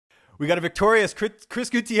We got a victorious Chris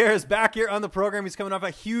Gutierrez back here on the program. He's coming off a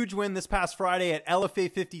huge win this past Friday at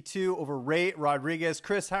LFA 52 over Ray Rodriguez.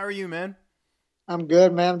 Chris, how are you, man? I'm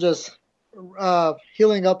good, man. I'm just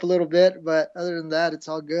healing up a little bit, but other than that, it's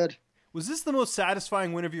all good. Was this the most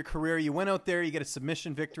satisfying win of your career? You went out there, you get a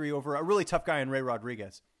submission victory over a really tough guy in Ray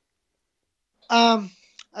Rodriguez.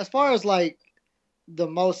 As far as like the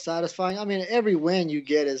most satisfying, I mean, every win you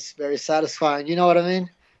get is very satisfying. You know what I mean?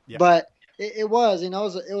 Yeah. But it was, it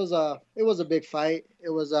was a big fight. It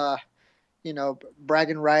was,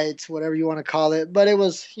 bragging rights, whatever you want to call it. But it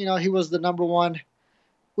was, he was the number one.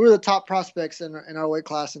 We were the top prospects in our weight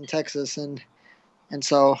class in Texas, and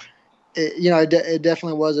so, it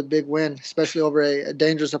definitely was a big win, especially over a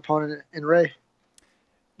dangerous opponent in Ray.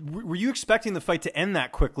 Were you expecting the fight to end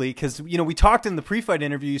that quickly? Because, we talked in the pre-fight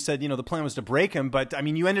interview, you said, the plan was to break him, but, I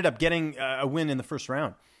mean, you ended up getting a win in the first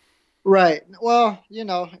round. Right. Well, in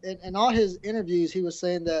all his interviews, he was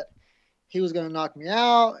saying that he was going to knock me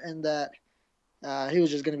out and that he was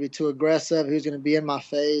just going to be too aggressive. He was going to be in my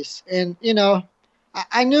face. And,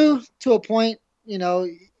 I knew to a point,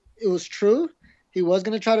 it was true. He was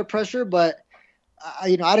going to try to pressure, but,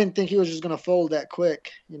 I didn't think he was just going to fold that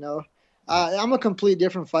quick, I'm a complete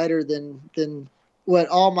different fighter than what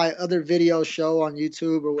all my other videos show on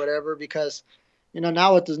YouTube or whatever, because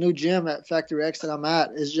now with this new gym at Factory X that I'm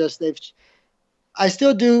at, is just I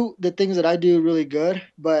still do the things that I do really good,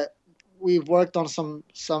 but we've worked on some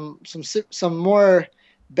more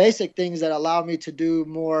basic things that allow me to be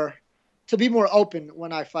more open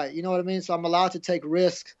when I fight. You know what I mean? So I'm allowed to take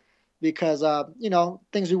risks because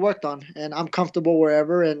things we worked on, and I'm comfortable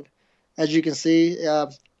wherever. And as you can see,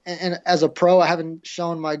 and as a pro, I haven't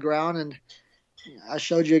shown my ground, and I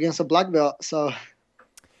showed you against a black belt, so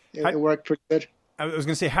it worked pretty good. I was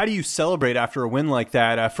going to say, how do you celebrate after a win like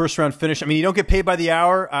that? First round finish. I mean, you don't get paid by the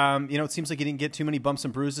hour. It seems like you didn't get too many bumps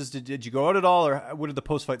and bruises. Did you go out at all, or what did the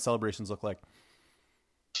post-fight celebrations look like?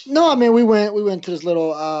 No, I mean, we went to this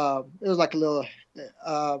little, it was like a little,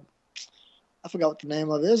 I forgot what the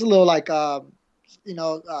name of it. It was a little like,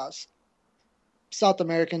 South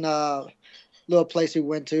American, little place we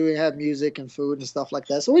went to. We had music and food and stuff like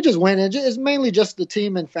that. So we just went in. It's mainly just the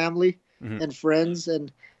team and family and friends.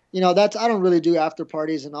 And, I don't really do after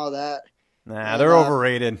parties and all that. Nah, they're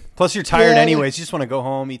overrated. Plus, you're tired anyways. You just want to go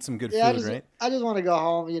home, eat some good food, right? I just want to go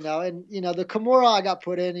home, and, the Kimura I got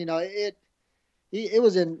put in, it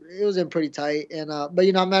was in pretty tight. And, but,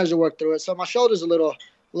 I managed to work through it. So my shoulder's a little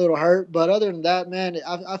hurt. But other than that, man,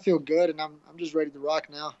 I feel good, and I'm just ready to rock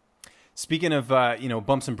now. Speaking of,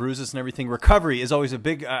 bumps and bruises and everything, recovery is always a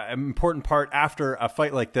big, important part after a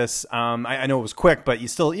fight like this. I know it was quick, but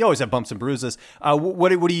you always have bumps and bruises.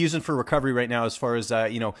 What are you using for recovery right now as far as,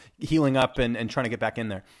 healing up and trying to get back in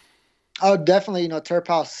there? Oh, definitely,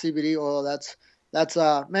 Terphouse CBD oil. That's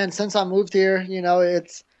man, since I moved here,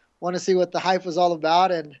 it's want to see what the hype was all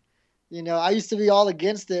about. And, I used to be all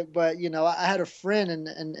against it, but, I had a friend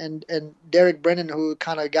and Derek Brennan who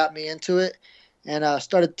kind of got me into it. And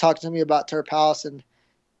started talking to me about Terphouse and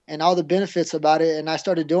all the benefits about it, and I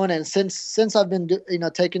started doing it. And since I've been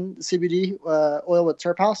taking CBD oil with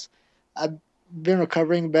Terphouse, I've been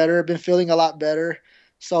recovering better, been feeling a lot better.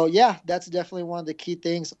 So yeah, that's definitely one of the key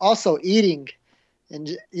things. Also eating, and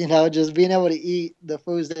just being able to eat the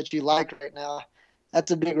foods that you like right now, that's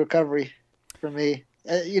a big recovery for me.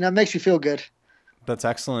 It makes you feel good. That's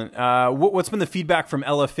excellent. What's been the feedback from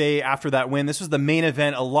LFA after that win? This was the main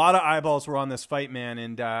event. A lot of eyeballs were on this fight, man.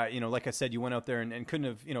 And, like I said, you went out there and couldn't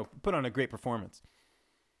have, put on a great performance.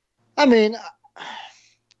 I mean,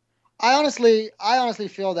 I honestly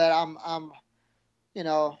feel that I'm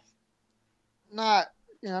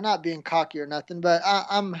not being cocky or nothing, but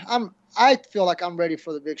I feel like I'm ready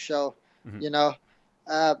for the big show.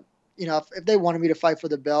 Mm-hmm. If they wanted me to fight for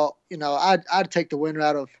the belt, I'd take the winner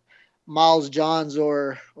out of Miles Johns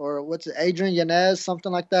or what's it, Adrian Yanez,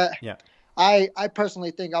 something like that. Yeah. I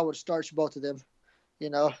personally think I would starch both of them.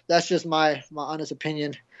 That's just my honest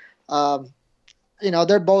opinion.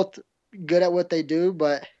 They're both good at what they do,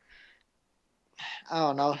 but I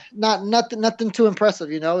don't know. Nothing too impressive,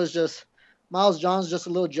 It's just Miles Johns just a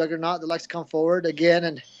little juggernaut that likes to come forward again,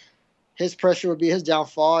 and his pressure would be his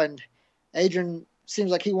downfall. And Adrian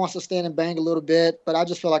seems like he wants to stand and bang a little bit, but I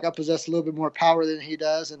just feel like I possess a little bit more power than he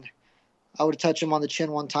does, and I would touch him on the chin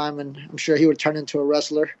one time, and I'm sure he would turn into a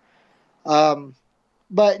wrestler.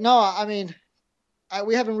 But no, I mean,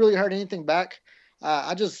 we haven't really heard anything back.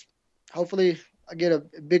 Hopefully I get a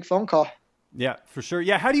big phone call. Yeah, for sure.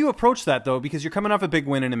 Yeah, how do you approach that though? Because you're coming off a big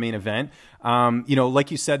win in a main event. You know,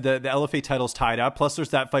 like you said, the LFA title's tied up. Plus, there's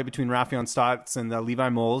that fight between Rafion Stotts and Levi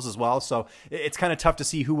Moles as well. So it's kind of tough to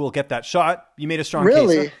see who will get that shot. You made a strong case.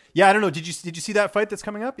 Really? Huh? Yeah, I don't know. Did you see that fight that's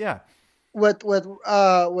coming up? Yeah. With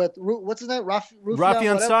what's his name?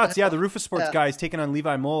 Rafion Stotts, yeah, the Rufus Sports Yeah. guy is taking on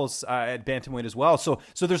Levi Moles at bantamweight as well. So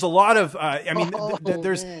there's a lot of, I mean,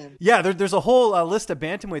 there's man. there's a whole list of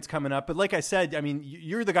bantamweights coming up. But like I said, I mean,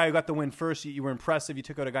 you're the guy who got the win first. You were impressive. You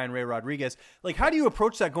took out a guy in Ray Rodriguez. Like, how do you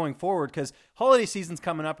approach that going forward? Because holiday season's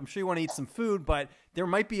coming up. I'm sure you want to eat some food, but there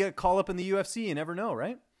might be a call up in the UFC. You never know,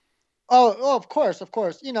 right? Of course, of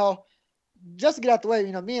course. You know, just to get out the way,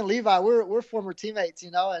 you know, me and Levi, we're former teammates.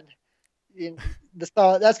 You know, and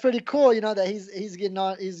so that's pretty cool. You know that he's getting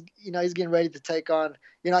on. He's getting ready to take on.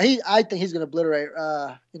 You know, I think he's going to obliterate.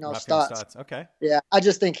 Stotts. Okay. Yeah, I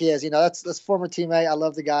just think he is. You know, that's former teammate. I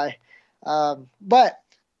love the guy. But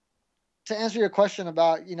to answer your question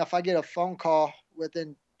about, you know, if I get a phone call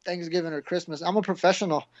within Thanksgiving or Christmas, I'm a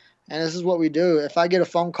professional, and this is what we do. If I get a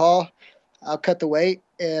phone call, I'll cut the weight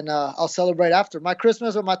and I'll celebrate after. My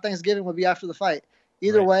Christmas or my Thanksgiving will be after the fight.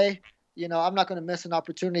 Either way. You know, I'm not going to miss an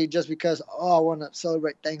opportunity just because, I want to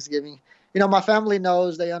celebrate Thanksgiving. You know, my family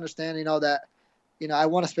knows, they understand, you know, that, you know, I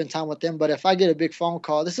want to spend time with them. But if I get a big phone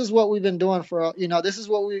call, this is what we've been doing for, you know, this is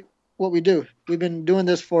what we do. We've been doing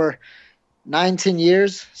this for 9-10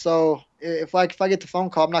 years. So if I get the phone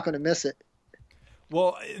call, I'm not going to miss it.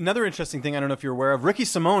 Well, another interesting thing I don't know if you're aware of, Ricky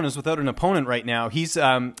Simone is without an opponent right now. He's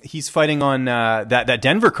fighting on that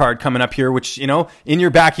Denver card coming up here, which, you know, in your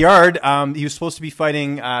backyard. He was supposed to be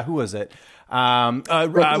fighting who was it?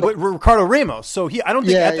 Ricardo Ramos. So I don't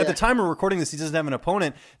think at the time we're recording this, he doesn't have an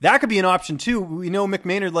opponent. That could be an option too. We know Mick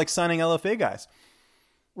Maynard likes signing LFA guys.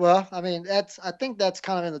 Well, I mean, I think that's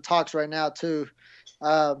kind of in the talks right now too.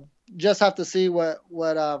 Just have to see what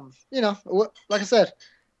you know. Like I said.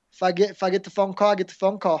 If I get the phone call, I get the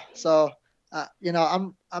phone call. So, you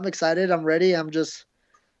know, I'm excited. I'm ready. I got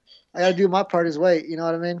to do my part as weight. You know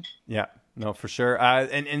what I mean? Yeah, no, for sure.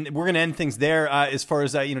 And we're going to end things there as far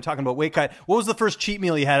as, you know, talking about weight cut. What was the first cheat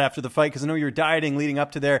meal you had after the fight? Because I know you were dieting leading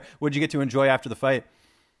up to there. What did you get to enjoy after the fight?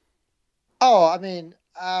 Oh, I mean,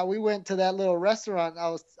 we went to that little restaurant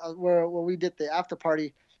where we did the after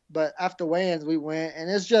party. But after weigh-ins, we went.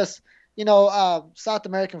 And it's just, you know, South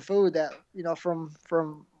American food that, you know, from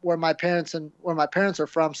where my parents are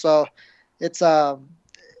from. So it's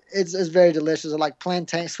very delicious. Like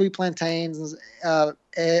sweet plantains,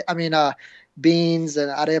 beans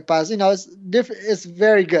and arepas. You know, it's different. It's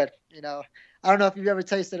very good. You know, I don't know if you've ever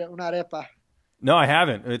tasted una arepa. No, I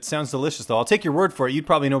haven't. It sounds delicious, though. I'll take your word for it. You'd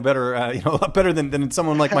probably know better, you know, a lot better than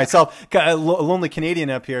someone like myself, a lonely Canadian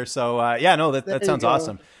up here. So, yeah, no, that sounds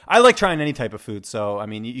awesome. I like trying any type of food. So, I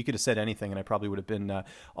mean, you could have said anything, and I probably would have been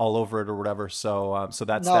all over it or whatever. So,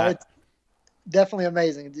 that's that. It's definitely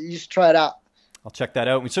amazing. You should try it out. I'll check that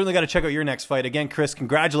out. We certainly got to check out your next fight. Again, Chris,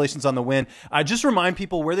 congratulations on the win. Just remind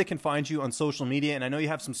people where they can find you on social media, and I know you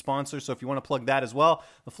have some sponsors, so if you want to plug that as well,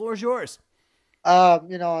 the floor is yours.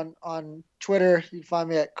 You know, on Twitter, you can find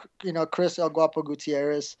me at, you know, Chris El Guapo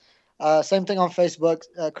Gutierrez. Same thing on Facebook,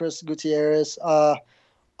 Chris Gutierrez.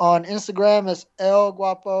 On Instagram, it's El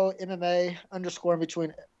Guapo MMA _ in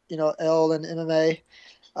between, you know, L and MMA.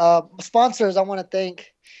 Sponsors, I want to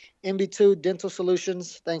thank MB2 Dental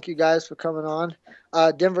Solutions. Thank you guys for coming on.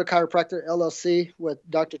 Denver Chiropractor LLC with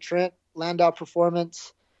Dr. Trent, Landau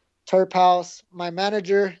Performance, Terphouse, my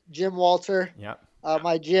manager, Jim Walter. Yeah.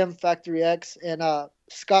 My gym, Factory X, and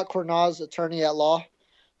Scott Cornaz, attorney at law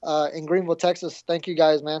in Greenville, Texas. Thank you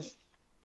guys, man.